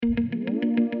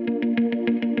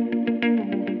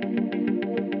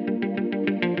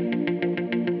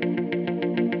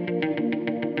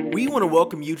want to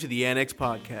welcome you to the Annex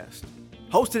Podcast,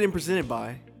 hosted and presented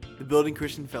by the Building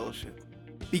Christian Fellowship.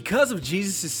 Because of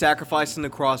Jesus' sacrifice on the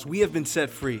cross, we have been set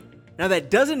free. Now that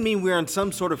doesn't mean we're on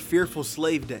some sort of fearful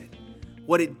slave day.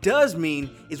 What it does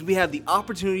mean is we have the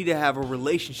opportunity to have a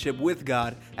relationship with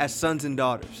God as sons and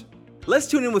daughters. Let's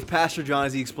tune in with Pastor John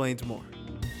as he explains more.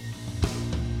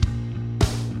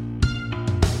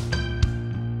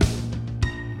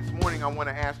 This morning I want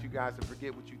to ask you guys to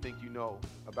forget what you think you know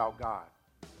about God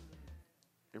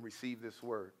and receive this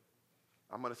word.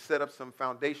 I'm going to set up some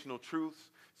foundational truths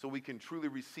so we can truly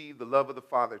receive the love of the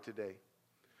Father today.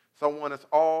 So I want us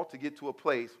all to get to a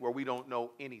place where we don't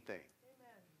know anything.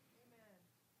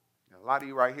 Now, a lot of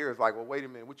you right here is like, well, wait a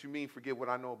minute. What you mean forget what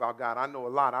I know about God? I know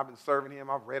a lot. I've been serving him.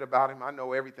 I've read about him. I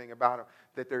know everything about him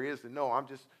that there is to know.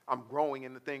 I'm growing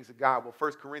in the things of God. Well,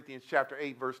 1 Corinthians chapter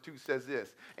 8, verse 2 says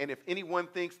this. And if anyone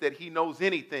thinks that he knows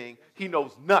anything, he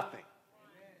knows nothing.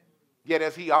 Yet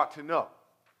as he ought to know.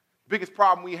 Biggest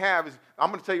problem we have is,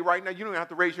 I'm going to tell you right now, you don't have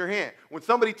to raise your hand. When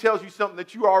somebody tells you something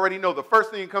that you already know, the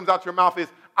first thing that comes out your mouth is,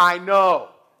 I know.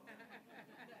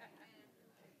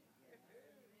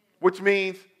 Which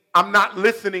means, I'm not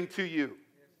listening to you.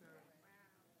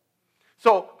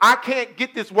 So I can't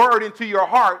get this word into your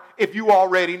heart if you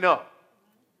already know.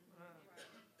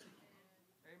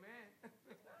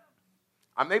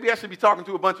 Maybe I should be talking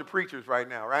to a bunch of preachers right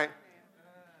now, right?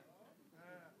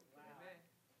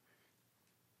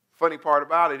 Funny part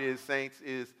about it is, saints,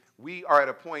 is we are at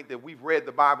a point that we've read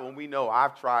the Bible and we know,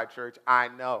 I've tried church, I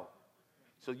know.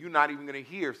 So you're not even going to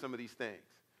hear some of these things.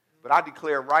 But I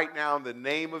declare right now in the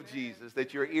name of Jesus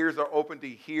that your ears are open to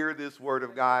hear this word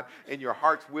of God and your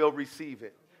hearts will receive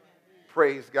it.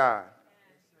 Praise God.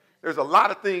 There's a lot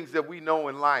of things that we know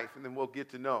in life and then we'll get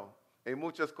to know. Hay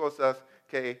muchas cosas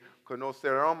que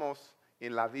conoceremos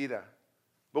en la vida.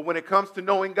 But when it comes to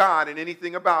knowing God and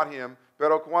anything about him,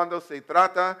 pero cuando se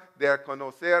trata de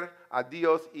conocer a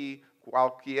Dios y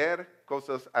cualquier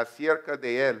cosa acerca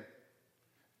de él,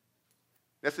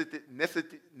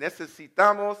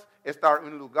 necesitamos estar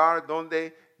en un lugar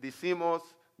donde decimos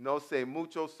no sé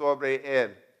mucho sobre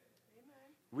él. Amen.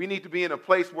 We need to be in a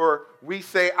place where we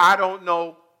say, I don't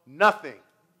know nothing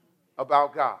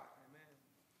about God. Amen.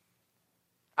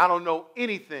 I don't know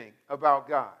anything about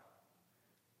God.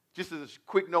 Just as a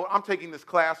quick note, I'm taking this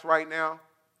class right now,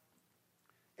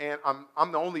 and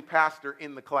I'm the only pastor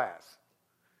in the class.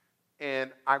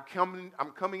 And I'm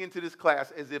coming into this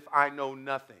class as if I know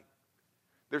nothing.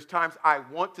 There's times I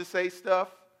want to say stuff,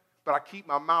 but I keep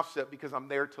my mouth shut because I'm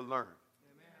there to learn.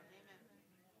 Amen.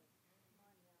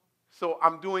 So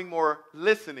I'm doing more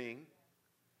listening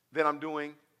than I'm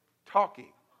doing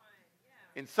talking.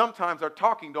 And sometimes our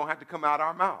talking don't have to come out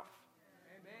our mouth.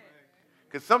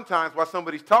 Because sometimes while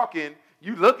somebody's talking,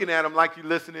 you looking at them like you're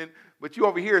listening, but you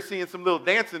over here seeing some little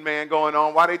dancing man going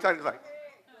on while they talking. It's like,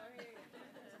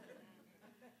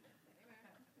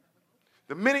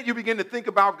 the minute you begin to think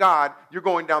about God, you're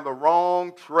going down the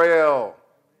wrong trail.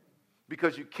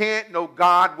 Because you can't know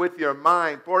God with your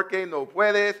mind. Porque no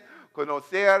puedes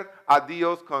conocer a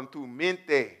Dios con tu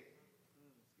mente.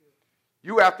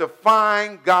 You have to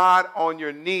find God on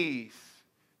your knees.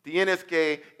 Tienes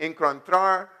que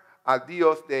encontrar a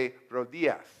Dios de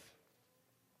rodillas.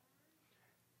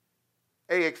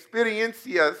 Hay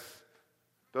experiencias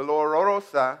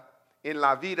dolorosas en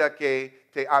la vida que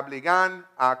te obligan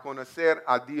a conocer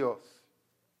a Dios.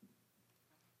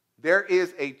 There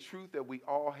is a truth that we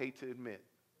all hate to admit.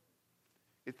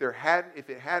 If it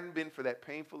hadn't been for that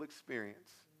painful experience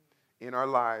in our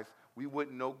lives, we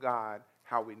wouldn't know God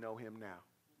how we know him now.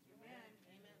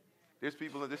 There's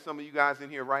some of you guys in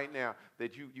here right now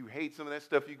that you hate some of that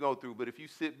stuff you go through. But if you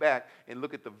sit back and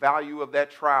look at the value of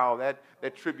that trial,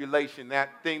 that tribulation,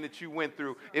 that thing that you went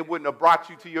through, it wouldn't have brought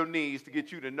you to your knees to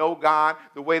get you to know God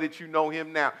the way that you know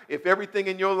him now. If everything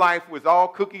in your life was all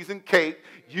cookies and cake,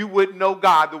 you wouldn't know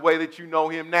God the way that you know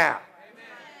him now.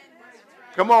 Amen.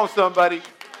 Come on, somebody.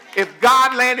 If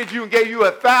God landed you and gave you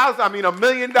 $1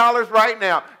 million right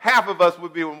now, half of us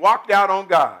would be walked out on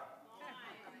God.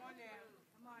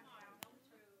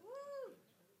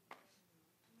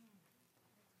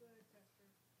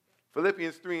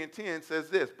 Philippians 3:10 says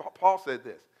this, Paul said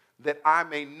this, that I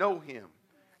may know him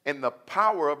and the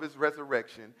power of his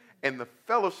resurrection and the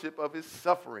fellowship of his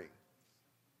suffering.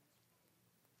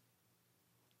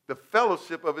 The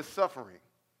fellowship of his suffering,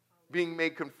 being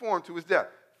made conform to his death.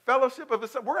 Fellowship of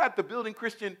his suffering. We're at the Building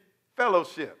Christian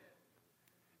Fellowship.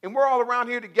 And we're all around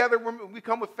here together. We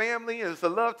come with family and it's a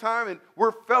love time and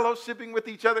we're fellowshipping with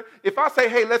each other. If I say,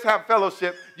 hey, let's have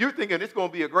fellowship, you're thinking it's going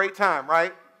to be a great time,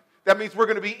 right? That means we're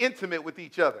going to be intimate with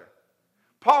each other.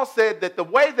 Paul said that the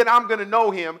way that I'm going to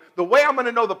know him, the way I'm going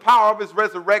to know the power of his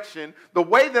resurrection, the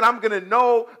way that I'm going to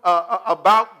know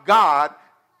about God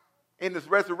in his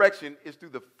resurrection is through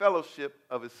the fellowship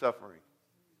of his suffering.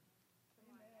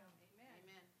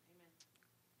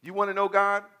 You want to know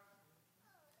God?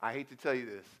 I hate to tell you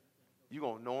this. You're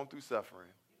going to know him through suffering.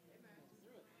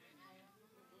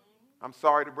 I'm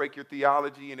sorry to break your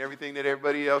theology and everything that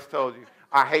everybody else told you.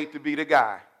 I hate to be the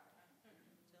guy.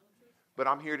 But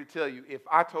I'm here to tell you, if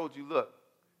I told you, look,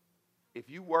 if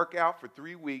you work out for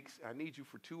 3 weeks, I need you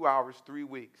for 2 hours, 3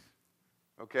 weeks.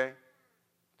 Okay?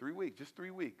 3 weeks, just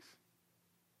 3 weeks.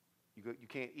 You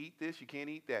can't eat this, you can't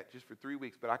eat that, just for 3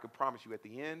 weeks. But I can promise you at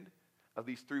the end of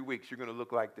these 3 weeks, you're going to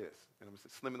look like this. And I'm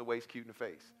slim in the waist, cute in the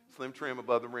face. Slim trim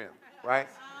above the rim, right?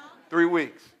 3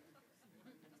 weeks.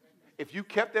 If you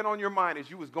kept that on your mind as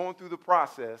you was going through the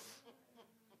process,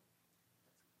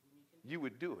 you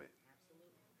would do it.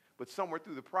 But somewhere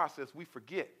through the process, we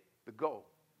forget the goal.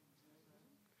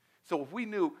 So if we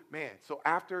knew, man, so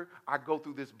after I go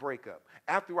through this breakup,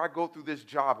 after I go through this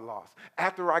job loss,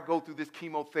 after I go through this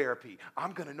chemotherapy,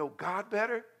 I'm going to know God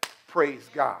better, praise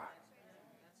God.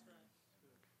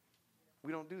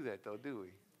 We don't do that, though, do we?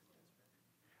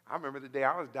 I remember the day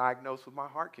I was diagnosed with my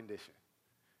heart condition.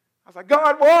 I was like,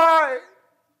 God, why?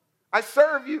 I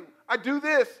serve you. I do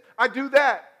this. I do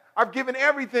that. I've given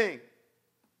everything.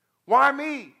 Why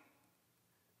me?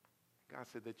 God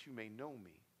said that you may know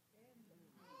me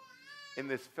in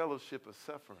this fellowship of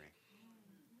suffering.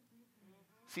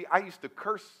 See, I used to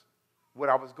curse what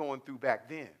I was going through back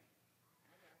then.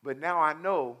 But now I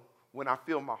know when I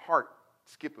feel my heart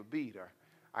skip a beat, or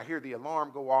I hear the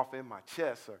alarm go off in my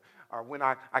chest, or when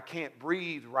I can't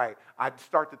breathe right, I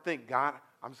start to think, God,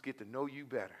 I'm just getting to know you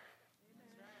better.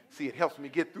 See, it helps me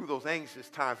get through those anxious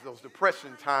times, those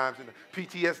depression times, and the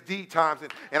PTSD times.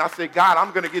 And I say, God,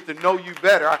 I'm going to get to know you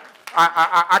better.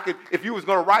 I could, if you was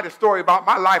going to write a story about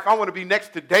my life, I want to be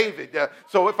next to David.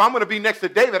 So if I'm going to be next to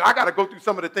David, I got to go through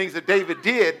some of the things that David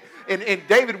did. And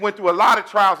David went through a lot of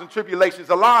trials and tribulations,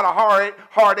 a lot of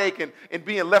heartache and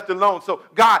being left alone. So,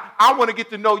 God, I want to get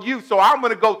to know you, so I'm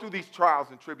going to go through these trials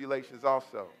and tribulations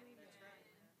also.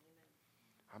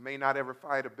 I may not ever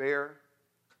fight a bear.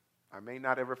 I may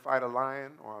not ever fight a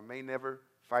lion, or I may never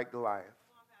fight Goliath.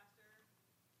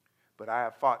 But I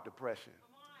have fought depression.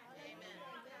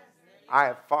 I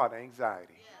have fought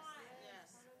anxiety.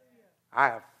 I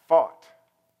have fought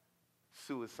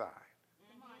suicide.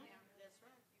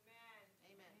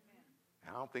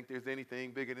 I don't think there's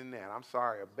anything bigger than that. I'm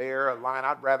sorry, a bear, a lion,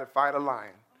 I'd rather fight a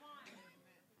lion.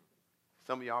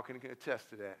 Some of y'all can attest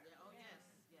to that.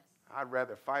 I'd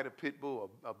rather fight a pit bull,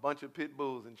 a bunch of pit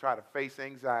bulls, and try to face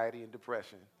anxiety and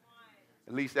depression.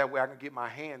 At least that way I can get my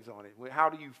hands on it. How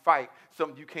do you fight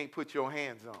something you can't put your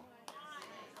hands on?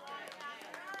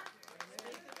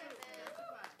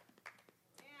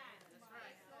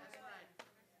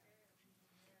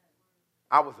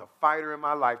 I was a fighter in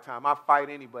my lifetime. I'd fight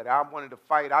anybody. I wanted to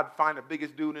fight. I'd find the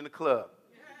biggest dude in the club.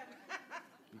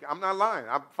 I'm not lying.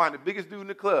 I'd find the biggest dude in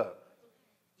the club.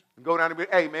 And go down and be,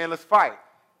 hey, man, let's fight.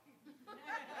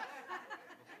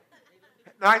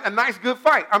 A nice, good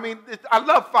fight. I mean, I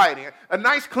love fighting. A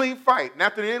nice, clean fight. And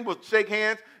after the end, we'll shake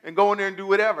hands and go in there and do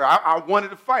whatever. I wanted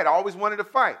to fight. I always wanted to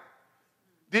fight.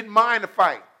 Didn't mind the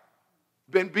fight.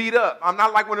 Been beat up. I'm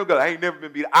not like one of them guys. I ain't never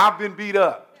been beat up. I've been beat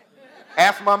up.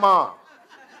 Ask my mom.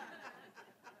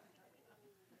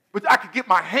 But I could get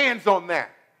my hands on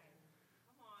that.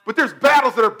 But there's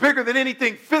battles that are bigger than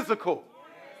anything physical.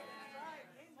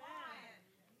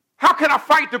 How can I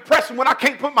fight depression when I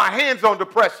can't put my hands on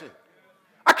depression?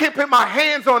 I can't put my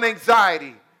hands on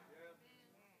anxiety.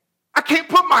 I can't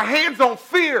put my hands on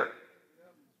fear.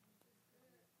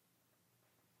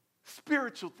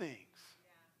 Spiritual things.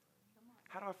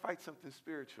 How do I fight something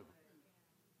spiritual?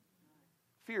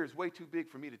 Fear is way too big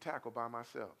for me to tackle by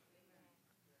myself.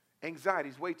 Anxiety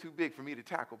is way too big for me to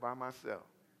tackle by myself.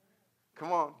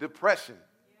 Come on, depression.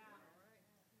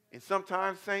 And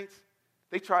sometimes, saints,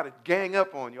 they try to gang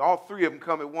up on you. All three of them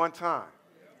come at one time.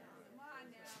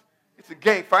 It's a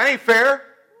gang fight. It ain't fair.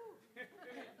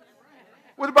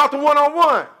 What about the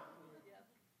one-on-one?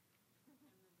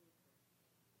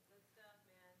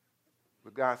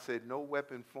 But God said, no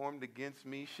weapon formed against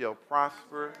me shall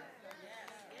prosper.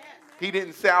 He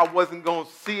didn't say I wasn't going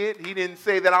to see it. He didn't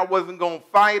say that I wasn't going to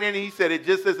fight it. He said it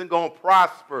just isn't going to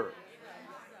prosper.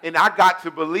 And I got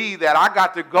to believe that. I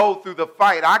got to go through the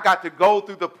fight. I got to go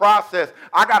through the process.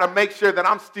 I got to make sure that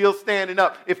I'm still standing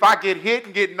up. If I get hit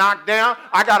and get knocked down,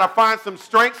 I got to find some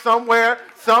strength somewhere,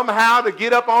 somehow to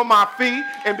get up on my feet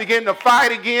and begin to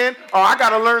fight again. Or I got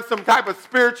to learn some type of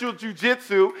spiritual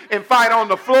jujitsu and fight on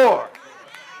the floor.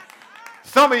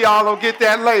 Some of y'all will get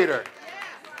that later.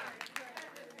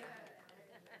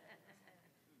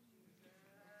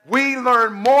 We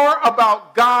learn more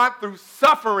about God through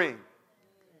suffering.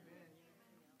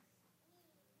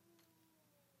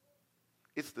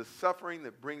 It's the suffering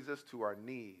that brings us to our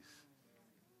knees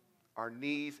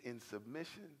in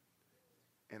submission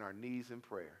and our knees in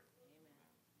prayer.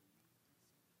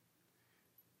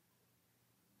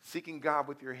 Seeking God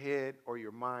with your head or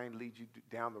your mind leads you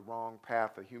down the wrong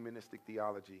path of humanistic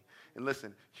theology. And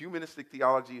listen, humanistic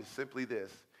theology is simply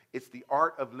this. It's the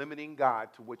art of limiting God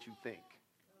to what you think.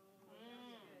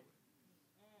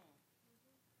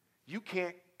 You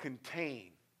can't contain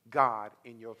God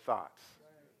in your thoughts.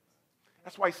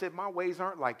 That's why he said, my ways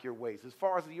aren't like your ways. As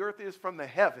far as the earth is from the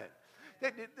heaven.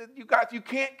 You guys, you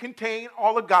can't contain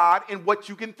all of God in what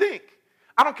you can think.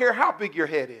 I don't care how big your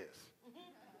head is.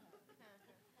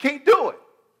 Can't do it.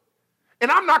 And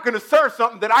I'm not going to serve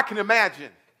something that I can imagine.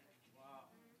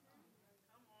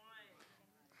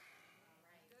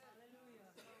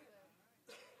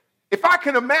 If I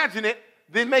can imagine it,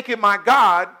 then make it my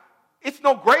God. It's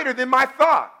no greater than my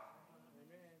thought.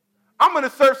 I'm going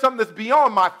to serve something that's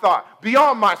beyond my thought,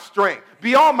 beyond my strength,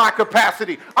 beyond my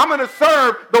capacity. I'm going to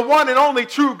serve the one and only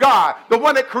true God, the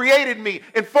one that created me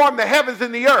and formed the heavens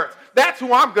and the earth. That's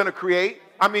who I'm going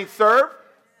to serve.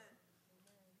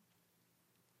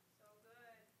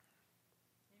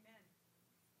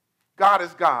 God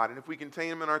is God, and if we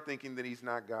contain him in our thinking, then he's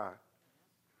not God.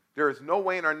 There is no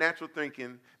way in our natural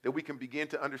thinking that we can begin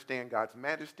to understand God's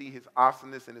majesty, his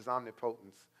awesomeness, and his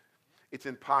omnipotence. It's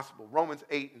impossible. Romans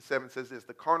 8:7 says this,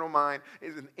 the carnal mind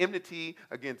is an enmity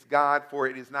against God, for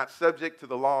it is not subject to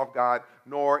the law of God,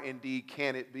 nor indeed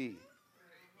can it be.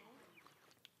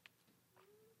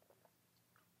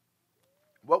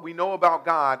 What we know about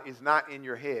God is not in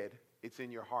your head, it's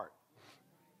in your heart.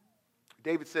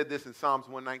 David said this in Psalms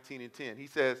 119:10. He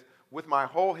says, with my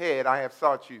whole head I have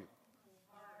sought you.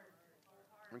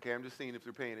 Okay, I'm just seeing if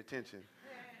they're paying attention.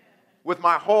 With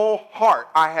my whole heart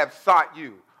I have sought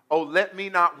you. Oh, let me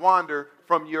not wander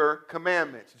from your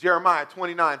commandments. Jeremiah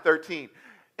 29:13.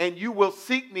 And you will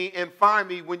seek me and find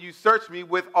me when you search me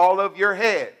with all of your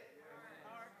head.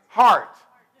 Heart.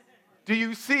 Do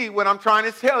you see what I'm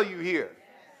trying to tell you here?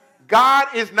 God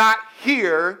is not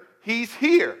here, he's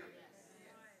here.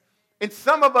 And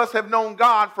some of us have known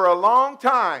God for a long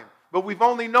time, but we've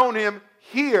only known him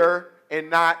here and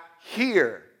not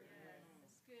here.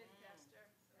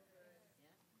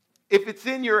 If it's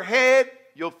in your head,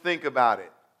 you'll think about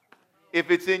it. If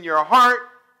it's in your heart,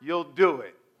 you'll do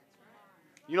it.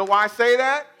 You know why I say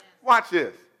that? Watch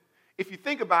this. If you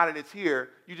think about it, it's here,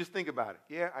 you just think about it.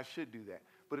 Yeah, I should do that.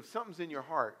 But if something's in your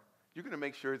heart, you're going to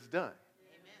make sure it's done.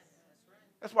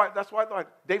 That's why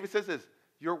David says this,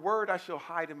 your word I shall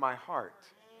hide in my heart,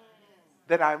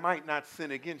 that I might not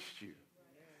sin against you.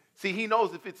 See, he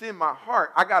knows if it's in my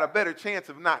heart, I got a better chance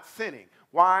of not sinning.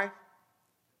 Why?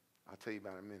 I'll tell you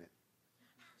about it in a minute.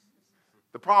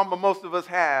 The problem most of us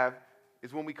have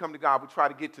is when we come to God, we try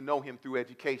to get to know him through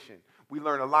education. We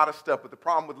learn a lot of stuff, but the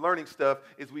problem with learning stuff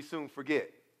is we soon forget.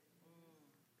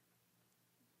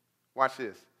 Watch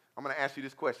this. I'm going to ask you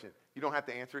this question. You don't have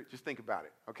to answer it. Just think about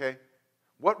it, okay?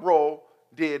 What role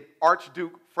did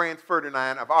Archduke Franz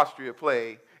Ferdinand of Austria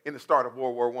play in the start of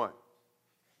World War I?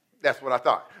 That's what I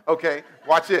thought. Okay,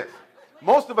 watch this.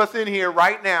 Most of us in here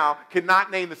right now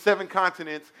cannot name the 7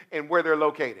 continents and where they're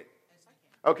located.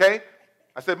 Okay?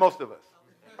 I said most of us.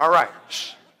 All right.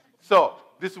 So,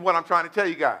 this is what I'm trying to tell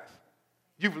you guys.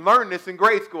 You've learned this in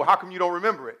grade school. How come you don't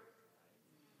remember it?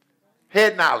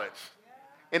 Head knowledge.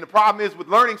 And the problem is with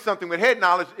learning something with head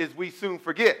knowledge is we soon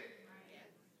forget.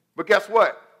 But guess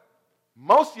what?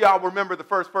 Most of y'all remember the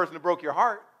first person that broke your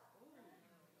heart.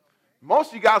 Most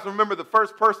of you guys remember the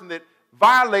first person that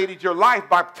violated your life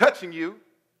by touching you.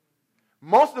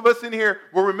 Most of us in here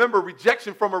will remember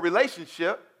rejection from a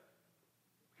relationship.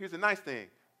 Here's the nice thing.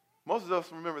 Most of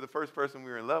us remember the first person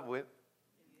we were in love with.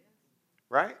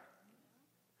 Right?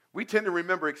 We tend to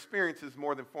remember experiences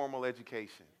more than formal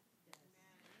education.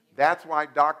 That's why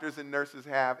doctors and nurses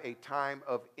have a time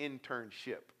of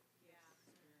internship.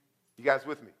 You guys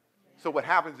with me? So what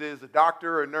happens is a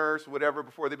doctor or a nurse, whatever,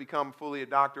 before they become fully a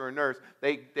doctor or a nurse,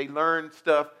 they learn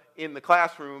stuff in the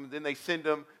classroom, then they send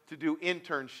them to do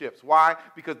internships. Why?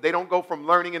 Because they don't go from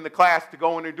learning in the class to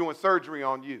going and doing surgery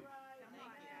on you.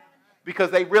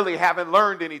 Because they really haven't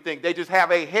learned anything. They just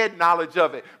have a head knowledge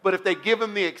of it. But if they give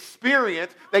them the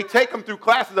experience, they take them through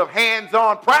classes of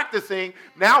hands-on practicing.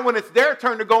 Now when it's their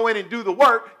turn to go in and do the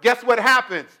work, guess what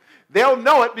happens? They'll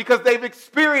know it because they've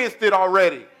experienced it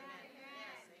already.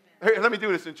 Here, let me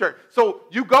do this in church. So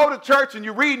you go to church and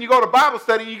you read and you go to Bible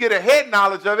study and you get a head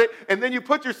knowledge of it, and then you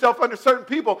put yourself under certain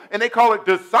people, and they call it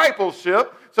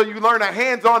discipleship. So you learn a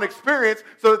hands-on experience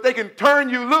so that they can turn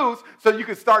you loose so you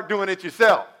can start doing it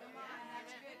yourself.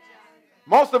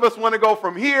 Most of us want to go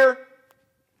from here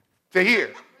to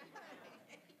here.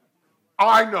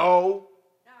 I know.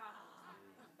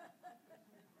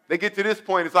 They get to this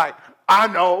point, it's like, I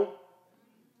know.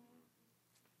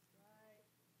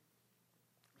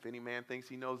 If any man thinks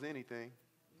he knows anything.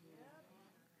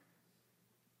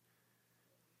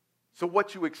 So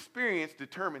what you experience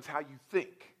determines how you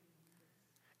think.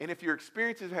 And if your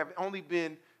experiences have only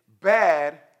been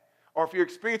bad, or if your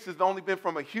experiences have only been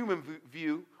from a human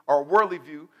view or a worldly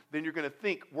view, then you're going to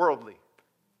think worldly.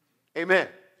 Amen.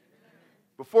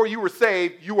 Before you were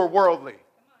saved, you were worldly.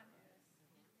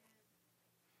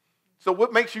 So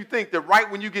what makes you think that right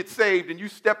when you get saved and you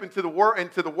step into the word,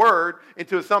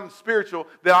 into something spiritual,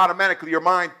 that automatically your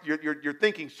mind, your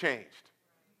thinking's changed?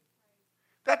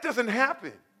 That doesn't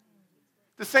happen.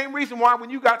 The same reason why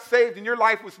when you got saved and your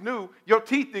life was new, your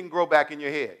teeth didn't grow back in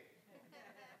your head.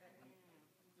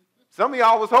 Some of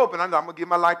y'all was hoping, I'm going to give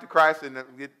my life to Christ and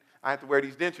I have to wear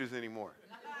these dentures anymore.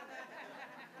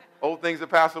 Old things have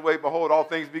passed away, behold, all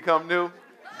things become new.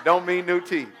 Don't mean new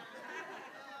teeth.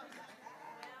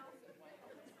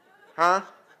 Huh?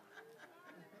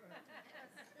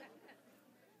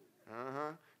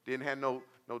 Uh-huh. Didn't have no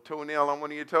toenail on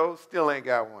one of your toes? Still ain't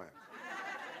got one.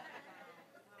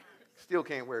 Still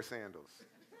can't wear sandals.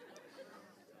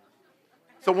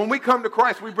 So when we come to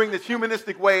Christ, we bring this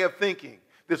humanistic way of thinking,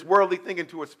 this worldly thinking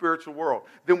to a spiritual world.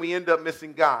 Then we end up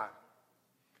missing God.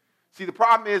 See, the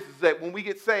problem is that when we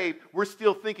get saved, we're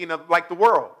still thinking of like the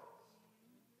world.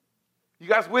 You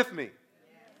guys with me?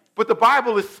 But the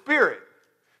Bible is spirit.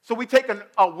 So we take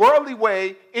a worldly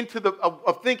way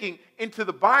of thinking into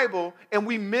the Bible, and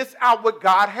we miss out what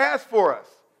God has for us.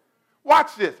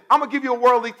 Watch this. I'm going to give you a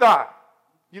worldly thought.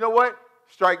 You know what?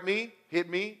 Strike me, hit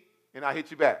me, and I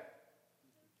hit you back.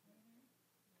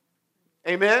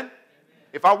 Amen?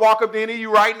 If I walk up to any of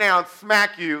you right now and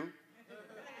smack you,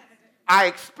 I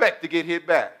expect to get hit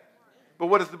back. But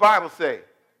what does the Bible say?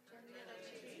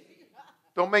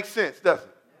 Don't make sense, does it?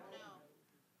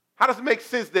 How does it make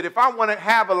sense that if I want to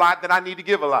have a lot, that I need to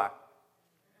give a lot?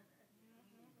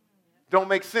 Don't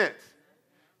make sense.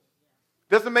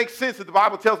 Doesn't make sense that the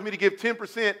Bible tells me to give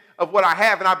 10% of what I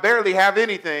have, and I barely have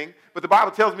anything, but the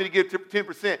Bible tells me to give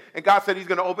 10%, and God said he's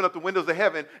going to open up the windows of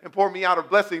heaven and pour me out a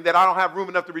blessing that I don't have room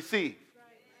enough to receive.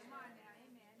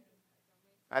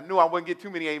 I knew I wouldn't get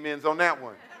too many amens on that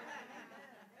one.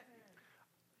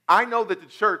 I know that the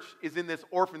church is in this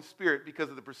orphan spirit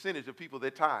because of the percentage of people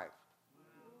that tithe.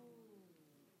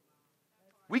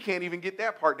 We can't even get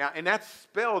that part down, and that's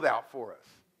spelled out for us.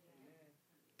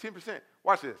 10%.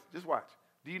 Watch this. Just watch.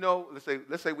 Do you know,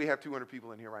 let's say we have 200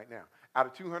 people in here right now. Out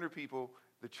of 200 people,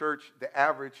 the church, the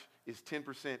average is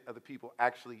 10% of the people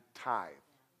actually tithe.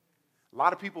 A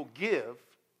lot of people give,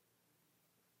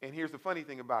 and here's the funny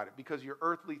thing about it. Because you're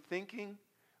earthly thinking,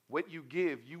 what you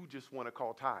give, you just want to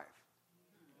call tithe.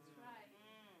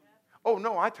 Oh,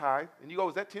 no, I tithe. And you go,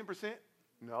 is that 10%?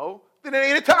 No. Then it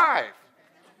ain't a tithe.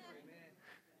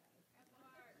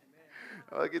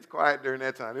 Oh, it gets quiet during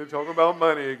that time. They're talking about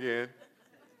money again.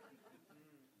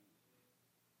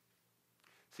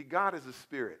 See, God is a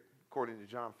spirit, according to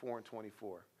John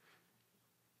 4:24.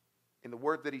 And the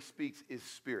word that he speaks is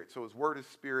spirit. So his word is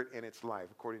spirit and it's life,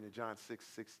 according to John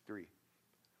 6:63.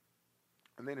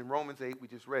 And then in Romans 8, we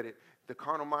just read it, the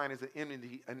carnal mind is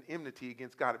an enmity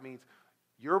against God. It means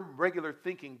your regular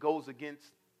thinking goes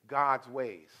against God's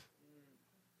ways.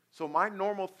 So my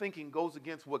normal thinking goes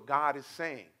against what God is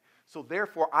saying. So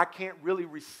therefore, I can't really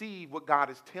receive what God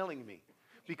is telling me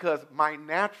because my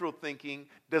natural thinking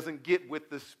doesn't get with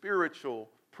the spiritual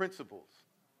principles.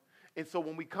 And so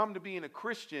when we come to being a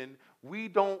Christian, we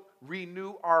don't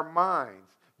renew our minds.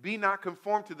 Be not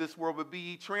conformed to this world, but be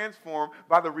ye transformed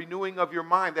by the renewing of your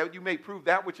mind, that you may prove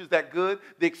that which is that good,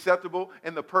 the acceptable,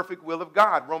 and the perfect will of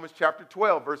God. Romans chapter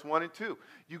 12, verse 1 and 2.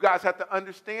 You guys have to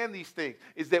understand these things,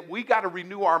 is that we got to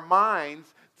renew our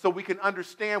minds so we can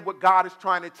understand what God is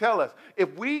trying to tell us.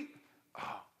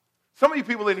 Some of you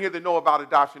people in here that know about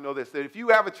adoption know this, that if you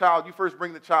have a child, you first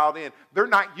bring the child in, they're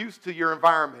not used to your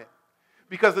environment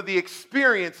because of the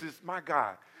experiences, my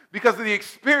God, because of the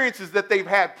experiences that they've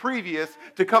had previous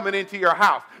to coming into your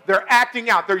house. They're acting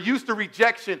out. They're used to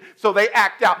rejection, so they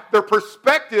act out. Their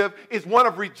perspective is one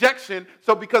of rejection,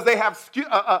 so because they have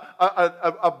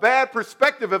a bad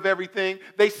perspective of everything,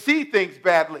 they see things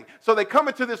badly. So they come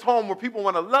into this home where people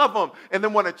want to love them and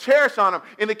then want to cherish on them,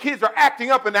 and the kids are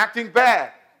acting up and acting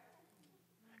bad.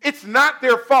 It's not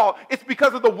their fault. It's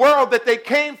because of the world that they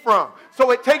came from. So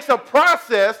it takes a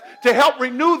process to help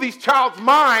renew these child's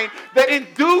mind that in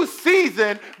due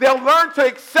season, they'll learn to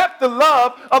accept the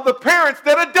love of the parents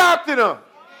that adopted them.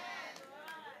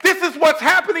 This is what's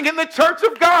happening in the church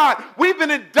of God. We've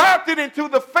been adopted into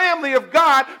the family of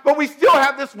God, but we still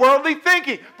have this worldly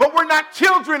thinking. But we're not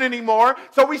children anymore,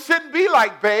 so we shouldn't be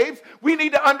like babes. We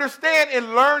need to understand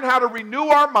and learn how to renew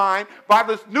our mind by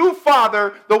this new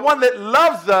Father, the one that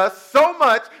loves us so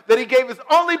much that he gave his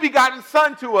only begotten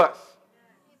Son to us.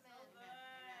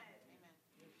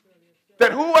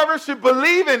 That whoever should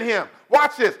believe in him,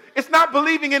 watch this, it's not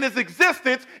believing in his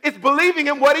existence, it's believing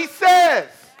in what he says.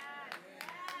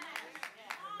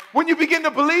 When you begin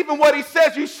to believe in what he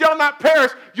says, you shall not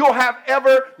perish. You'll have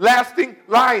everlasting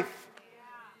life.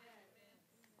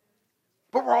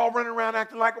 But we're all running around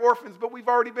acting like orphans, but we've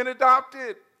already been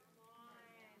adopted.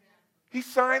 He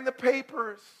signed the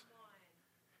papers,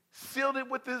 sealed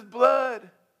it with his blood.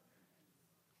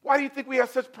 Why do you think we have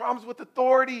such problems with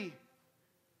authority?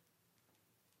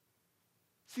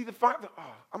 See,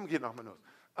 I'm getting off my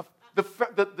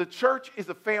nose. The church is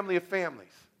a family of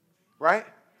families, right?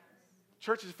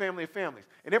 Church is a family of families.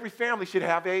 And every family should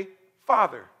have a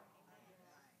father.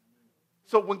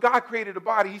 So when God created a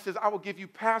body, he says, I will give you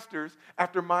pastors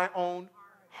after my own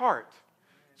heart.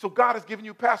 So God has given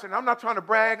you a pastor. And I'm not trying to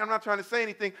brag. I'm not trying to say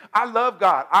anything. I love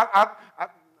God. I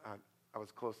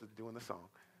was close to doing the song.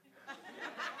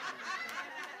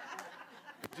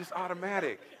 Just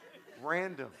automatic.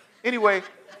 Random. Anyway,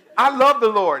 I love the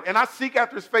Lord, and I seek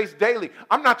after his face daily.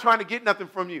 I'm not trying to get nothing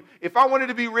from you. If I wanted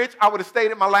to be rich, I would have stayed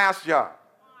at my last job.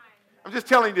 I'm just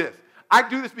telling you this. I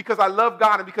do this because I love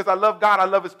God, and because I love God, I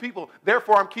love his people.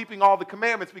 Therefore, I'm keeping all the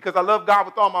commandments because I love God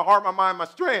with all my heart, my mind, my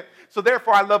strength. So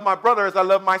therefore, I love my brother as I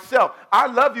love myself. I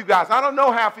love you guys. I don't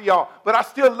know half of y'all, but I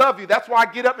still love you. That's why I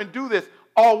get up and do this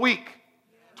all week,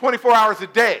 24 hours a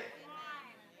day.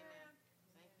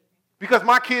 Because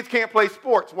my kids can't play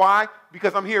sports. Why?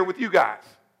 Because I'm here with you guys.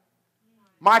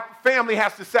 My family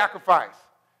has to sacrifice,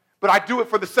 but I do it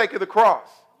for the sake of the cross.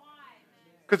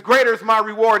 Because greater is my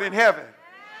reward in heaven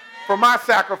for my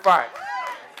sacrifice.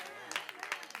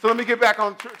 So let me get back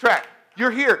on track.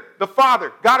 You're here, the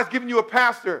Father. God has given you a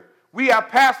pastor. We have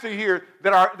pastors here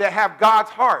that have God's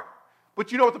heart.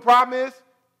 But you know what the problem is?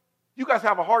 You guys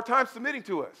have a hard time submitting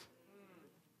to us.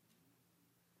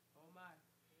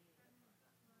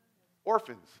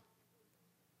 Orphans.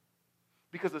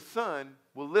 Because a son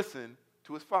will listen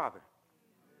to his father.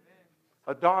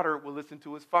 A daughter will listen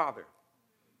to his father.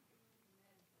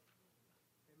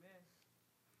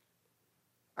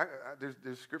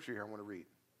 There's scripture here I want to read.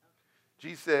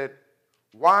 Jesus said,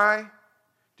 why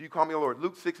do you call me Lord?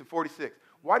 Luke 6:46.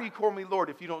 Why do you call me Lord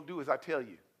if you don't do as I tell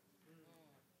you?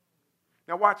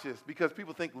 Now watch this, because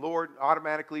people think Lord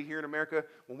automatically here in America.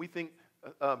 When we think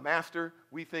master,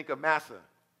 we think of massa.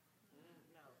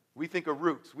 We think of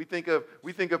roots. We think of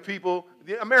people,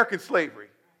 the American slavery.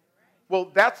 Well,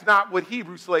 that's not what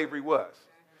Hebrew slavery was.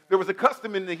 There was a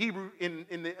custom in the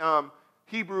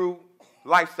Hebrew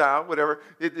lifestyle, whatever.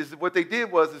 What they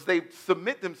did was they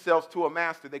submit themselves to a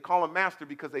master. They call him master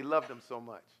because they loved him so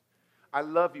much. I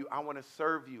love you. I want to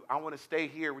serve you. I want to stay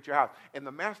here with your house. And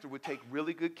the master would take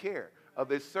really good care of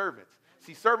his servants.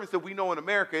 See, servants that we know in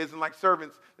America isn't like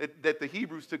servants that the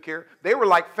Hebrews took care of. They were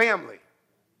like family.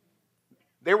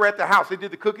 They were at the house. They did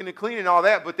the cooking and cleaning and all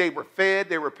that, but they were fed,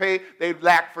 they were paid, they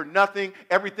lacked for nothing.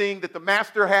 Everything that the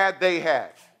master had, they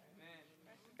had.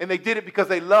 And they did it because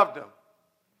they loved him.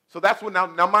 So that's what, now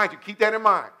mind you, keep that in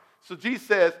mind. So Jesus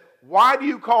says, why do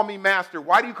you call me master?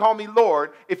 Why do you call me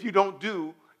Lord if you don't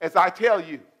do as I tell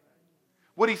you?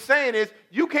 What he's saying is,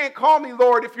 you can't call me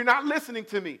Lord if you're not listening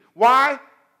to me. Why?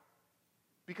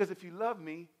 Because if you love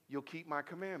me, you'll keep my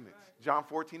commandments. John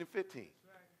 14:15.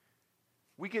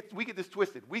 We get this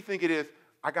twisted. We think it is,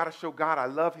 I got to show God I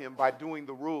love him by doing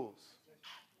the rules.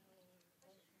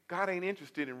 God ain't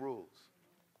interested in rules.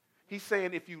 He's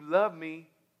saying, if you love me,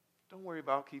 don't worry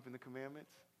about keeping the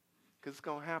commandments, because it's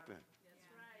going to happen. That's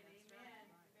right.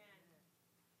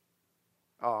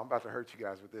 Amen. Oh, I'm about to hurt you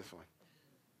guys with this one.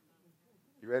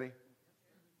 You ready?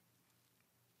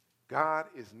 God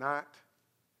is not,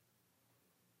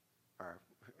 all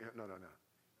right, no.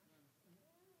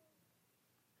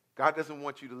 God doesn't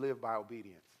want you to live by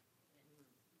obedience.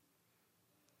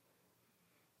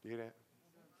 You hear that?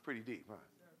 Pretty deep, huh?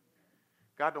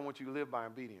 God don't want you to live by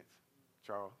obedience,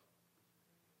 Charles.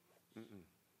 I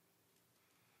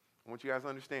want you guys to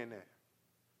understand that.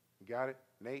 You got it?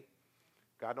 Nate?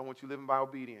 God don't want you living by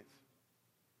obedience.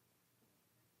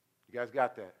 You guys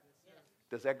got that?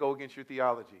 Does that go against your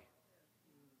theology?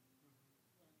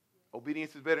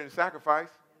 Obedience is better than sacrifice.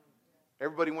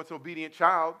 Everybody wants an obedient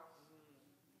child.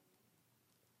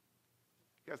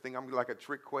 You guys think I'm like a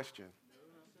trick question?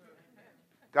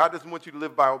 God doesn't want you to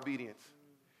live by obedience.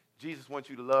 Jesus wants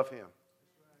you to love him.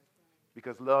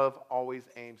 Because love always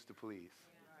aims to please.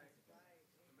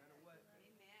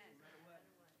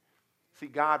 See,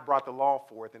 God brought the law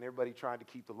forth, and everybody tried to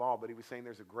keep the law, but he was saying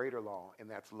there's a greater law, and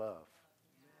that's love.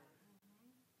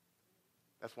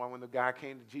 That's why when the guy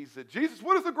came to Jesus and said, Jesus,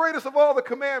 what is the greatest of all the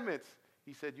commandments?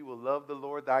 He said, you will love the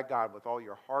Lord thy God with all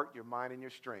your heart, your mind, and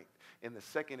your strength. And the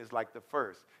second is like the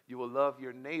first. You will love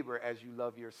your neighbor as you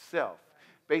love yourself.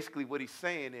 Basically what he's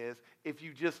saying is, if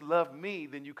you just love me,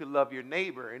 then you can love your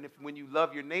neighbor. And when you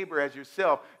love your neighbor as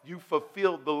yourself, you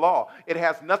fulfilled the law. It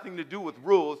has nothing to do with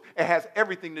rules. It has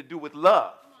everything to do with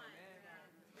love.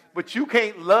 But you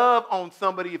can't love on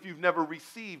somebody if you've never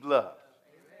received love.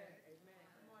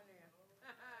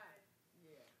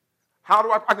 How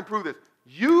do I can prove this?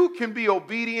 You can be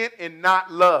obedient and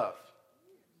not love.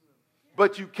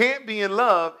 But you can't be in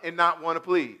love and not want to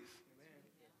please.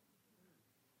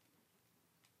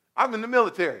 I'm in the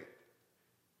military.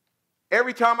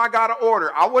 Every time I got an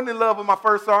order, I wasn't in love with my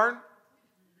first sergeant.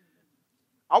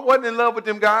 I wasn't in love with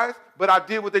them guys, but I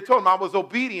did what they told me. I was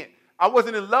obedient. I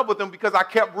wasn't in love with them because I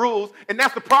kept rules, and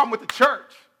that's the problem with the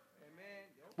church.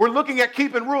 We're looking at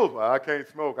keeping rules. Well, I can't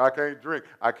smoke. I can't drink.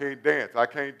 I can't dance. I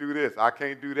can't do this. I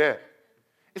can't do that.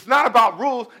 It's not about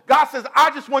rules. God says, I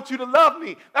just want you to love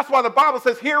me. That's why the Bible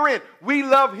says, herein, we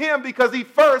love him because he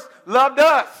first loved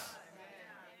us.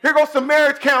 Here goes some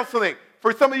marriage counseling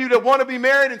for some of you that want to be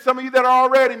married and some of you that are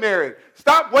already married.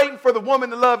 Stop waiting for the woman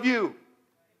to love you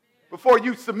before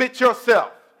you submit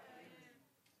yourself.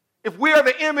 If we are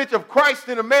the image of Christ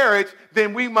in a marriage,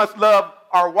 then we must love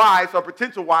our wives, our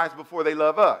potential wives, before they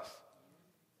love us.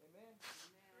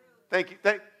 Thank you.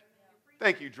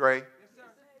 Thank you, Dre.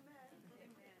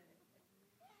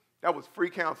 That was free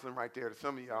counseling right there to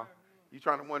some of y'all. You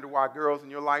trying to wonder why girls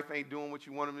in your life ain't doing what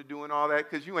you want them to do and all that?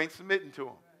 Because you ain't submitting to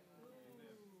them.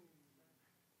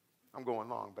 I'm going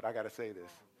long, but I got to say this.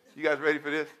 You guys ready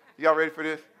for this? Y'all ready for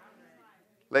this?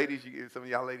 Ladies, some of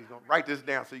y'all ladies, don't write this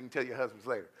down so you can tell your husbands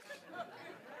later.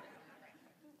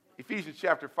 Ephesians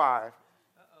chapter 5,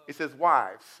 it says,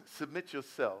 wives, submit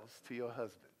yourselves to your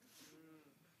husbands.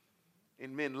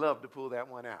 And men love to pull that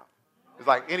one out. It's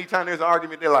like anytime there's an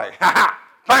argument, they're like, ha ha,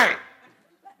 bang.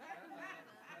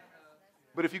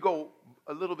 But if you go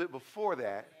a little bit before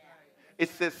that, it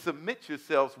says submit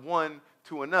yourselves one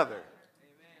to another.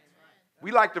 We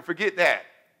like to forget that.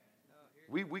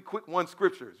 We quick one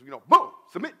scriptures, boom,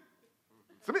 submit.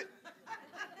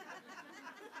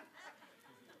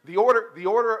 The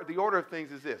order of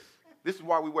things is this. This is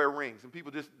why we wear rings, and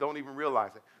people just don't even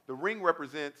realize it. The ring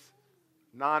represents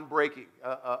non-breaking,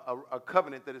 a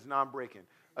covenant that is non-breaking,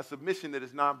 a submission that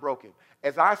is non-broken.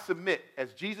 As I submit,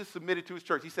 as Jesus submitted to his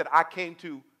church, he said, I came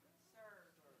to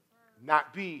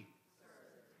not be.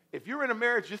 If you're in a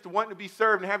marriage just wanting to be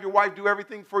served and have your wife do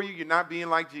everything for you, you're not being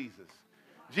like Jesus.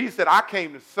 Jesus said, I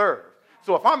came to serve.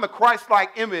 So if I'm the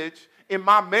Christ-like image in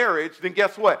my marriage, then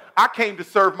guess what? I came to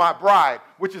serve my bride,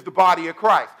 which is the body of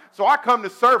Christ. So I come to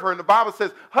serve her. And the Bible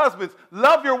says, husbands,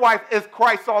 love your wife as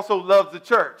Christ also loves the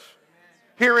church.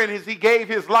 Herein is he gave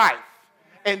his life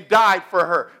and died for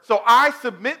her. So I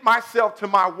submit myself to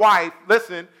my wife,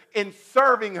 listen, in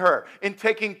serving her, in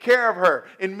taking care of her,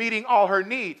 in meeting all her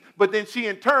needs. But then she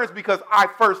in turns, because I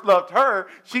first loved her,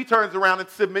 she turns around and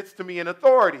submits to me in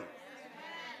authority.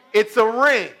 It's a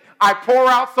ring. I pour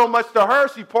out so much to her.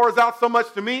 She pours out so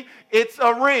much to me. It's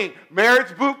a ring.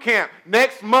 Marriage boot camp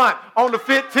next month on the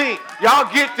 15th.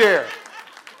 Y'all get there.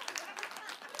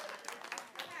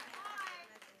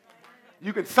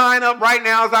 You can sign up right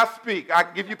now as I speak. I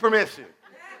give you permission.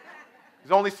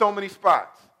 There's only so many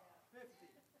spots.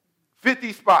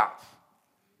 50 spots.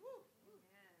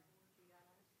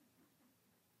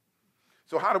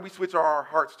 So how do we switch our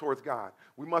hearts towards God?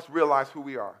 We must realize who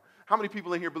we are. How many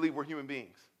people in here believe we're human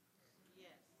beings?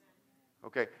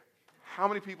 Okay. How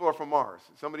many people are from Mars?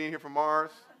 Somebody in here from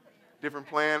Mars? Different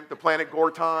planet? The planet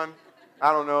Gorton?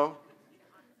 I don't know.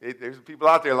 There's people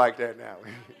out there like that now.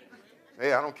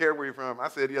 Hey, I don't care where you're from. I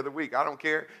said the other week, I don't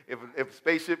care if a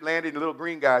spaceship landed and the little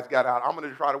green guys got out. I'm going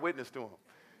to try to witness to them.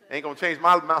 Ain't going to change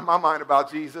my mind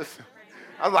about Jesus.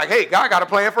 I was like, hey, God got a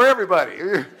plan for everybody.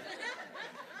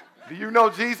 Do you know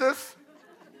Jesus?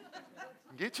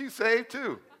 Get you saved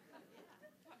too.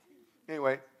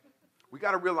 Anyway, we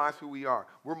got to realize who we are.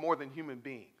 We're more than human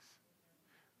beings.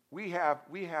 We have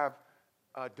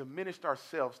diminished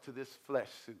ourselves to this flesh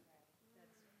suit.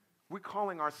 We're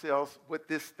calling ourselves what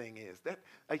this thing is. That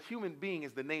a human being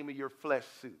is the name of your flesh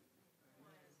suit.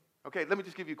 Okay, let me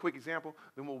just give you a quick example,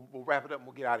 then we'll wrap it up and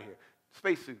we'll get out of here.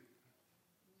 Spacesuit.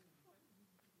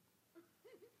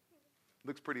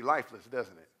 Looks pretty lifeless,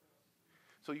 doesn't it?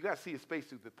 So you got to see a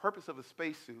spacesuit. The purpose of a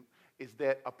spacesuit is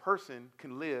that a person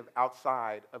can live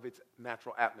outside of its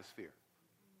natural atmosphere.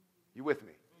 You with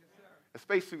me? A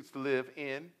spacesuit's to live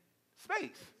in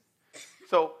space.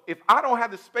 So if I don't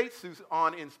have the spacesuits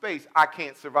on in space, I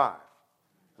can't survive,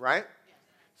 right?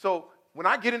 So when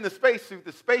I get in the spacesuit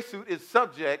is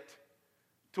subject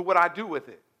to what I do with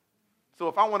it. So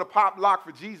if I want to pop lock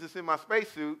for Jesus in my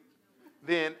spacesuit,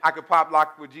 then I could pop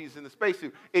lock for Jesus in the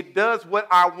spacesuit. It does what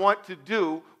I want to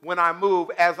do when I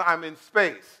move as I'm in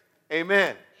space.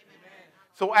 Amen.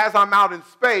 So as I'm out in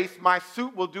space, my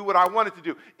suit will do what I want it to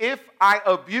do. If I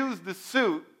abuse the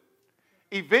suit,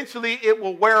 eventually it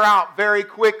will wear out very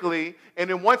quickly. And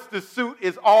then once the suit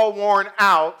is all worn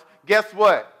out, guess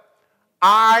what?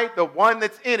 I, the one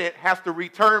that's in it, has to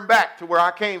return back to where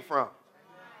I came from.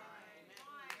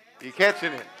 You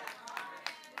catching it?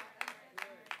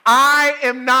 I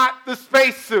am not the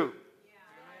spacesuit.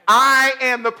 I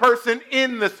am the person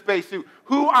in the spacesuit.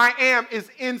 Who I am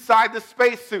is inside the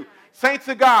spacesuit. Saints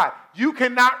of God, you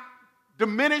cannot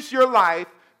diminish your life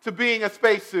to being a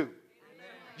spacesuit.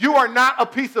 You are not a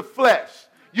piece of flesh.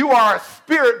 You are a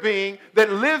spirit being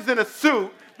that lives in a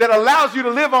suit that allows you to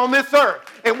live on this earth.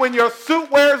 And when your suit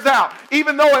wears out,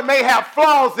 even though it may have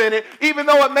flaws in it, even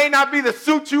though it may not be the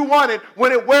suit you wanted,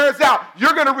 when it wears out,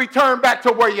 you're going to return back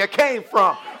to where you came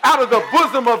from, out of the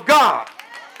bosom of God.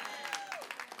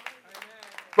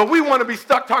 But we want to be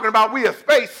stuck talking about we a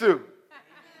spacesuit.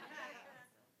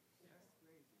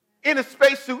 In a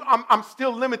spacesuit, I'm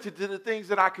still limited to the things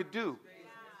that I could do.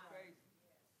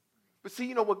 But see,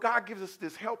 you know what? God gives us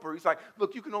this helper. He's like,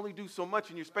 look, you can only do so much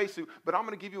in your spacesuit, but I'm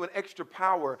going to give you an extra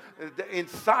power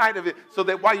inside of it so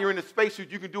that while you're in the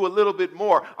spacesuit, you can do a little bit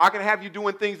more. I can have you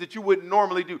doing things that you wouldn't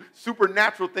normally do,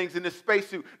 supernatural things in this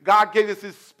spacesuit. God gave us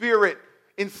his spirit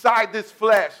inside this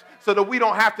flesh so that we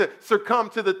don't have to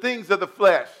succumb to the things of the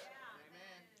flesh.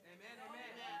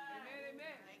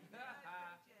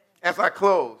 As I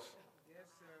close,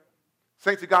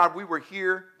 saints of God, we were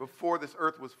here before this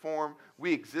earth was formed.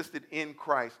 We existed in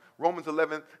Christ. Romans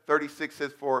 11:36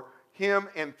 says, for him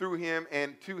and through him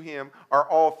and to him are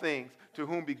all things, to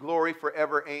whom be glory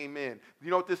forever. Amen. You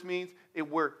know what this means?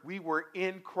 We were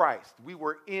in Christ. We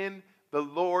were in the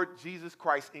Lord Jesus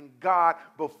Christ, in God,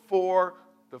 before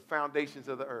the foundations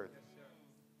of the earth.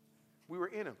 We were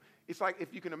in him. It's like,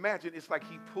 if you can imagine, it's like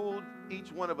he pulled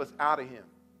each one of us out of him.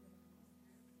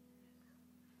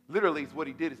 Literally, what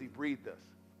he did is he breathed us.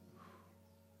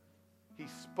 He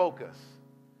spoke us,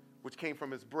 which came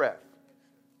from his breath.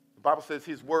 The Bible says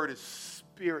his word is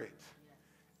spirit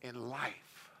and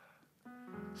life.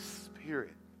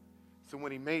 Spirit. So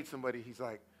when he made somebody, he's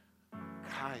like,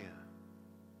 Kaya,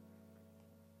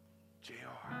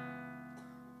 J.R.,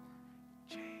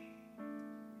 J.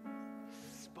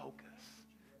 He spoke us.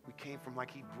 We came from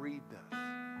like he breathed us.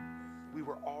 We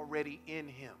were already in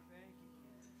him.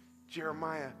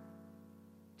 Jeremiah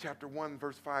chapter 1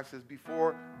 verse 5 says,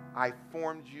 before I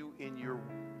formed you in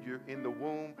in the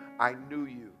womb, I knew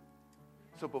you.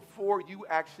 So before you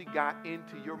actually got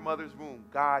into your mother's womb,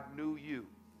 God knew you.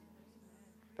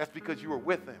 That's because you were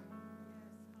with him.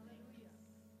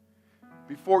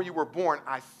 Before you were born,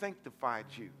 I sanctified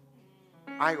you.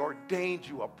 I ordained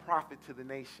you a prophet to the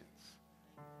nations.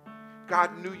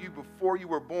 God knew you before you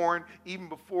were born, even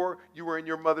before you were in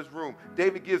your mother's womb.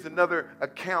 David gives another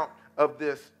account of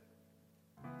this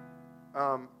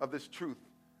truth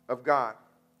of God.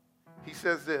 He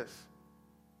says this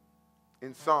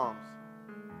in Psalms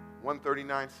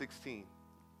 139:16.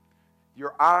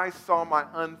 Your eyes saw my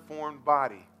unformed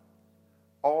body.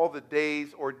 All the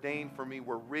days ordained for me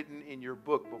were written in your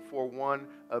book before one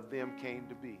of them came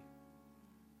to be.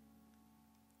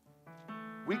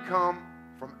 We come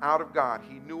from out of God.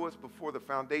 He knew us before the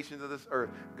foundations of this earth.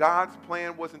 God's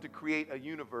plan wasn't to create a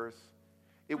universe.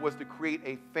 It was to create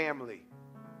a family.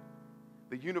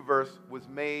 The universe was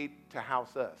made to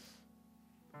house us.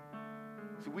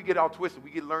 So we get all twisted.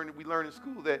 We learn in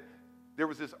school that there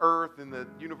was this earth and the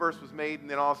universe was made, and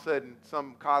then all of a sudden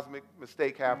some cosmic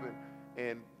mistake happened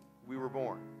and we were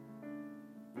born.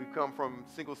 We've come from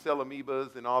single-cell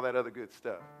amoebas and all that other good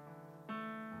stuff.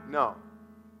 No.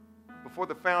 Before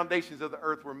the foundations of the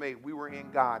earth were made, we were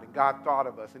in God, and God thought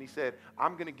of us, and he said,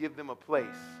 I'm going to give them a place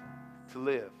to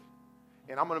live,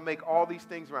 and I'm going to make all these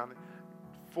things around it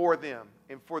for them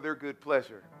and for their good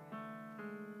pleasure.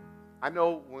 I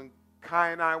know when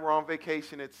Kai and I were on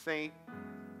vacation at St.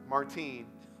 Martin,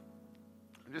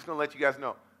 I'm just going to let you guys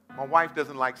know, my wife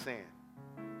doesn't like sand.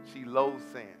 She loathes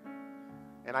sand.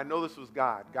 And I know this was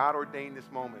God. God ordained this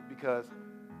moment because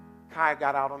Kaya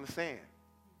got out on the sand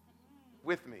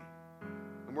with me.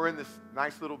 And we're in this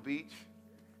nice little beach.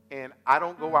 And I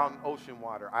don't go out in ocean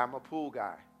water. I'm a pool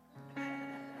guy.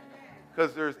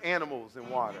 Because there's animals in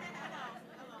water.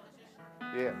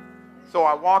 Yeah. So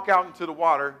I walk out into the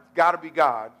water. Got to be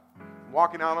God. I'm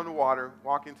walking out on the water,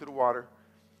 walk into the water,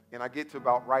 and I get to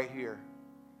about right here.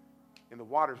 And the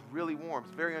water's really warm.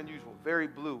 It's very unusual, very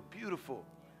blue, beautiful.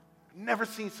 Never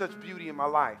seen such beauty in my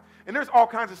life. And there's all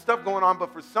kinds of stuff going on,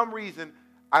 but for some reason,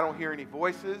 I don't hear any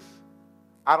voices.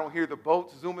 I don't hear the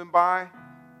boats zooming by.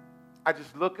 I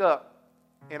just look up,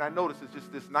 and I notice it's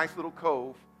just this nice little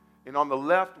cove, and on the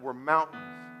left were mountains.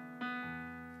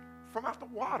 From out the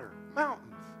water,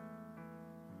 mountains.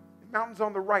 And mountains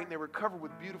on the right, and they were covered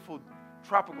with beautiful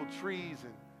tropical trees.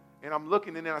 And I'm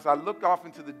looking, and then as I look off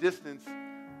into the distance,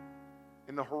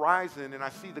 in the horizon, and I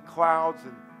see the clouds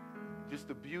and just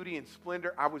the beauty and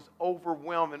splendor, I was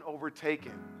overwhelmed and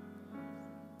overtaken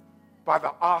by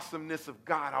the awesomeness of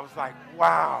God. I was like,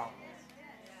 wow,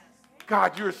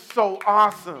 God, you're so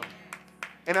awesome.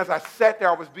 And as I sat there,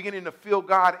 I was beginning to feel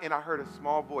God, and I heard a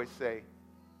small voice say,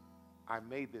 I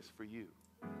made this for you.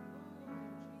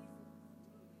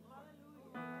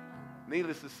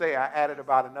 Needless to say, I added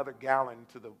about another gallon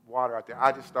to the water out there.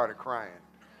 I just started crying.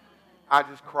 I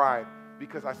just cried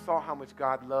because I saw how much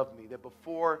God loved me, that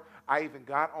before I even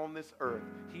got on this earth,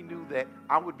 he knew that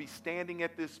I would be standing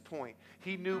at this point.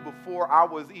 He knew before I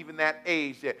was even that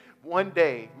age that one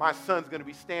day my son's going to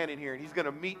be standing here and he's going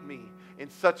to meet me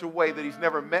in such a way that he's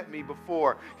never met me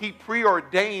before. He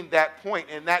preordained that point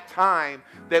and that time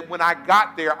that when I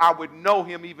got there, I would know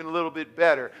him even a little bit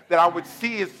better, that I would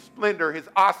see his splendor, his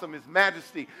awesome, his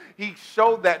majesty. He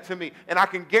showed that to me, and I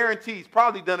can guarantee he's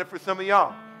probably done it for some of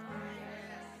y'all.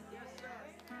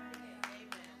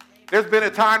 There's been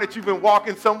a time that you've been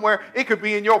walking somewhere. It could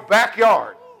be in your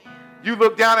backyard. You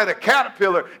look down at a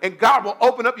caterpillar, and God will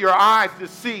open up your eyes to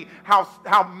see how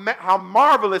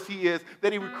marvelous he is,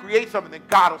 that he would create something, that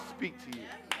God will speak to you.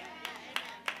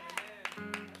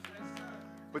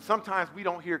 But sometimes we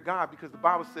don't hear God because the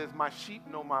Bible says, my sheep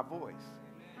know my voice.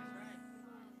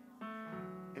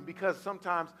 And because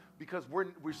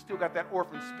we're still got that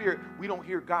orphan spirit, we don't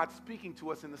hear God speaking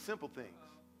to us in the simple things.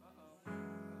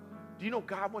 Do you know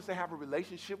God wants to have a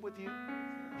relationship with you?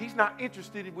 He's not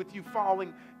interested with you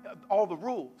following all the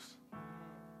rules.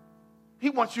 He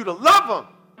wants you to love him.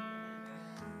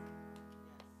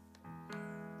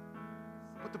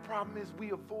 But the problem is we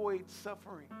avoid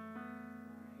suffering.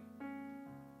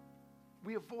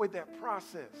 We avoid that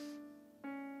process.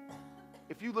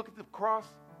 If you look at the cross,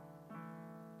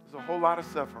 there's a whole lot of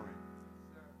suffering.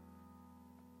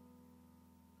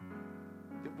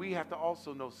 That we have to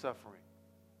also know suffering.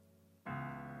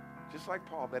 Just like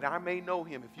Paul, that I may know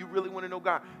him. If you really want to know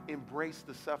God, embrace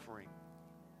the suffering.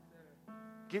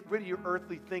 Get rid of your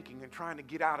earthly thinking and trying to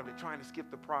get out of it, trying to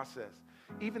skip the process.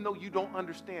 Even though you don't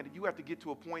understand it, you have to get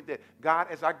to a point that, God,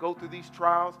 as I go through these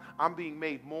trials, I'm being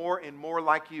made more and more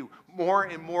like you, more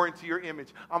and more into your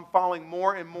image. I'm falling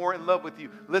more and more in love with you.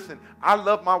 Listen, I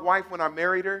loved my wife when I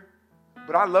married her,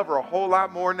 but I love her a whole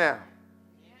lot more now.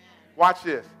 Watch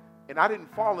this. And I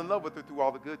didn't fall in love with her through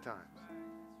all the good times.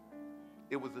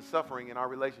 It was the suffering in our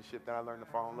relationship that I learned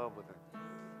to fall in love with her.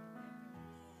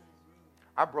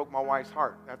 I broke my wife's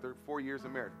heart after 4 years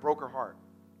of marriage. Broke her heart.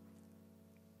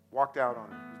 Walked out on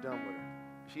her. Was done with her.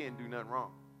 She didn't do nothing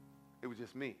wrong. It was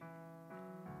just me.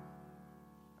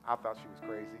 I thought she was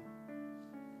crazy,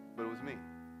 but it was me.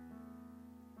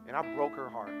 And I broke her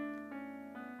heart.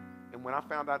 And when I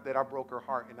found out that I broke her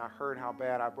heart and I heard how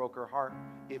bad I broke her heart,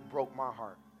 it broke my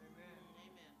heart.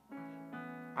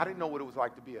 I didn't know what it was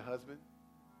like to be a husband.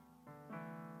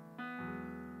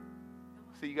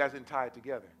 See, you guys didn't tie it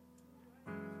together.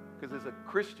 Because as a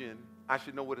Christian, I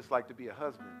should know what it's like to be a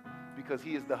husband. Because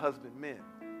he is the husbandman.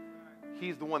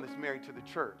 He's the one that's married to the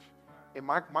church. And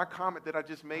my comment that I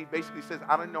just made basically says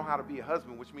I didn't know how to be a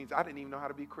husband, which means I didn't even know how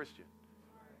to be a Christian.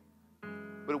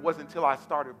 But it wasn't until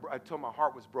my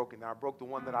heart was broken that I broke the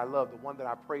one that I loved, the one that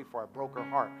I prayed for. I broke her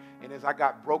heart. And as I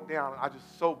got broke down, I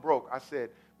just so broke. I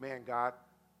said, man, God,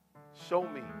 show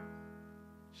me.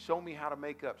 Show me how to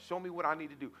make up. Show me what I need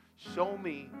to do. Show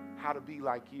me how to be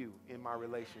like you in my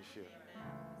relationship.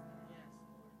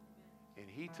 And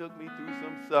he took me through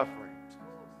some suffering.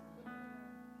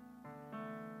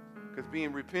 Because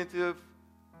being repentive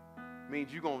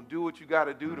means you're going to do what you got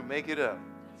to do to make it up.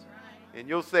 And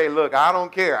you'll say, look, I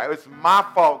don't care. It's my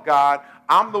fault, God.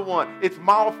 I'm the one. It's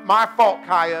my fault,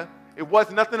 Kaya. It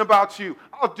was nothing about you.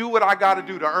 I'll do what I got to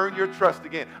do to earn your trust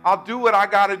again. I'll do what I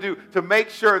got to do to make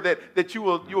sure that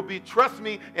you'll trust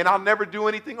me, and I'll never do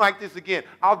anything like this again.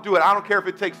 I'll do it. I don't care if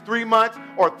it takes 3 months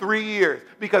or 3 years,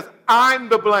 because I'm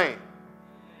the blame.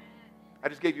 I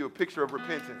just gave you a picture of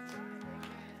repentance.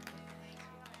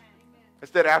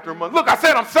 Instead of after a month, look, I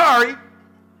said I'm sorry.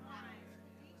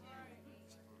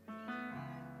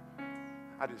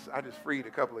 I just freed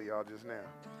a couple of y'all just now.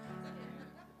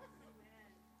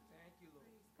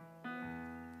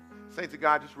 Saints of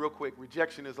God, just real quick,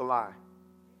 rejection is a lie.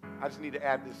 I just need to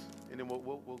add this, and then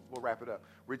we'll wrap it up.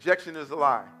 Rejection is a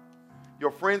lie. Your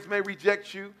friends may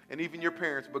reject you, and even your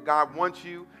parents, but God wants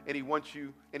you, and He wants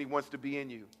you, and He wants to be in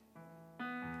you.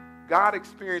 God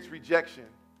experienced rejection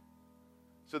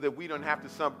so that we don't have to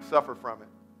suffer from it.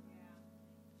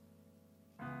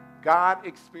 God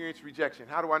experienced rejection.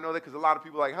 How do I know that? Because a lot of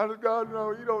people are like, how does God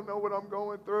know? You don't know what I'm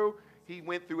going through. He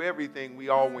went through everything we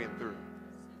all went through.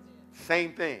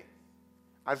 Same thing.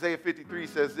 Isaiah 53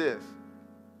 says this: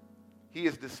 He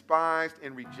is despised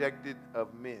and rejected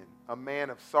of men, a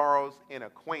man of sorrows and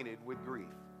acquainted with grief.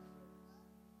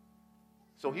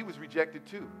 So He was rejected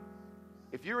too.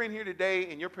 If you're in here today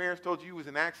and your parents told you it was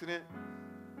an accident,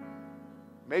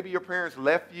 maybe your parents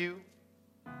left you,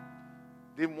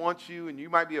 didn't want you, and you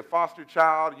might be a foster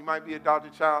child, you might be an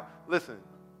adopted child. Listen,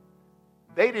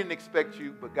 they didn't expect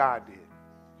you, but God did.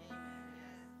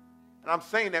 And I'm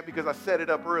saying that because I set it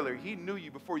up earlier. He knew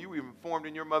you before you were even formed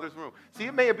in your mother's womb. See,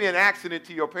 it may have been an accident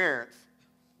to your parents.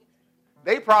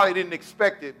 They probably didn't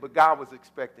expect it, but God was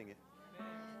expecting it.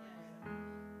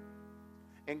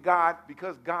 And God,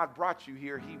 because God brought you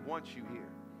here, He wants you here.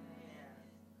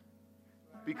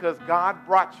 Because God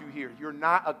brought you here. You're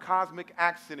not a cosmic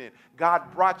accident.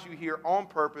 God brought you here on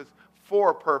purpose, for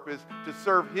a purpose, to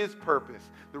serve His purpose.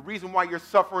 The reason why you're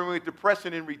suffering with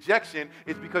depression and rejection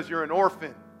is because you're an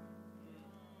orphan.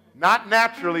 Not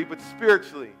naturally, but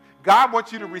spiritually. God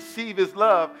wants you to receive His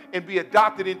love and be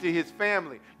adopted into His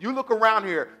family. You look around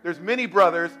here, there's many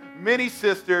brothers, many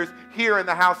sisters here in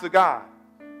the house of God.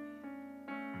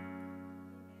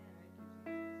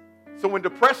 So when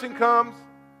depression comes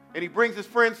and he brings his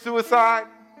friend suicide,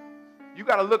 you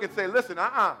got to look and say, listen,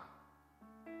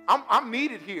 I'm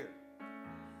needed here.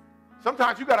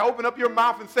 Sometimes you got to open up your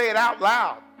mouth and say it out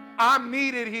loud. I'm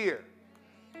needed here.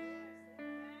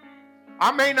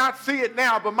 I may not see it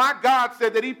now, but my God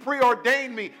said that He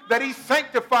preordained me, that He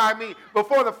sanctified me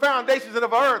before the foundations of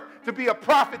the earth to be a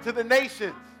prophet to the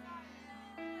nations.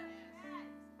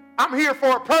 I'm here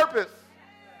for a purpose.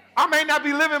 I may not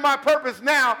be living my purpose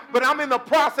now, but I'm in the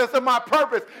process of my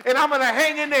purpose, and I'm going to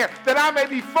hang in there that I may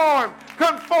be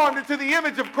conformed into the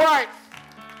image of Christ.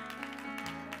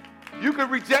 You can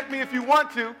reject me if you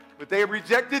want to, but they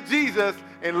rejected Jesus,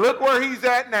 and look where He's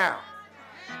at now.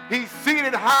 He's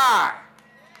seated high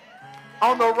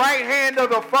on the right hand of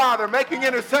the Father, making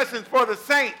intercessions for the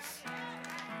saints.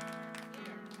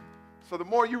 So the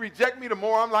more you reject me, the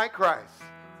more I'm like Christ.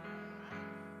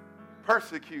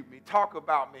 Persecute me, talk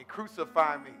about me,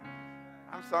 crucify me.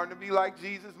 I'm starting to be like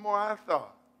Jesus more than I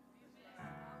thought.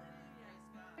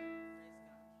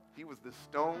 He was the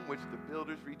stone which the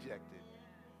builders rejected.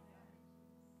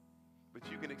 But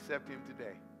you can accept Him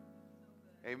today.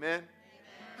 Amen?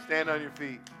 Stand on your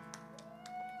feet.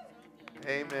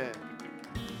 Amen.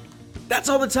 That's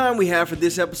all the time we have for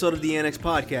this episode of the Annex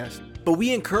Podcast. But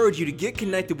we encourage you to get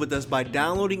connected with us by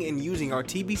downloading and using our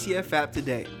TBCF app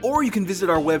today. Or you can visit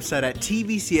our website at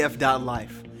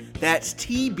tbcf.life. That's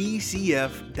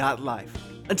tbcf.life.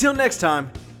 Until next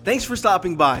time, thanks for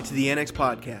stopping by to the Annex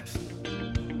Podcast.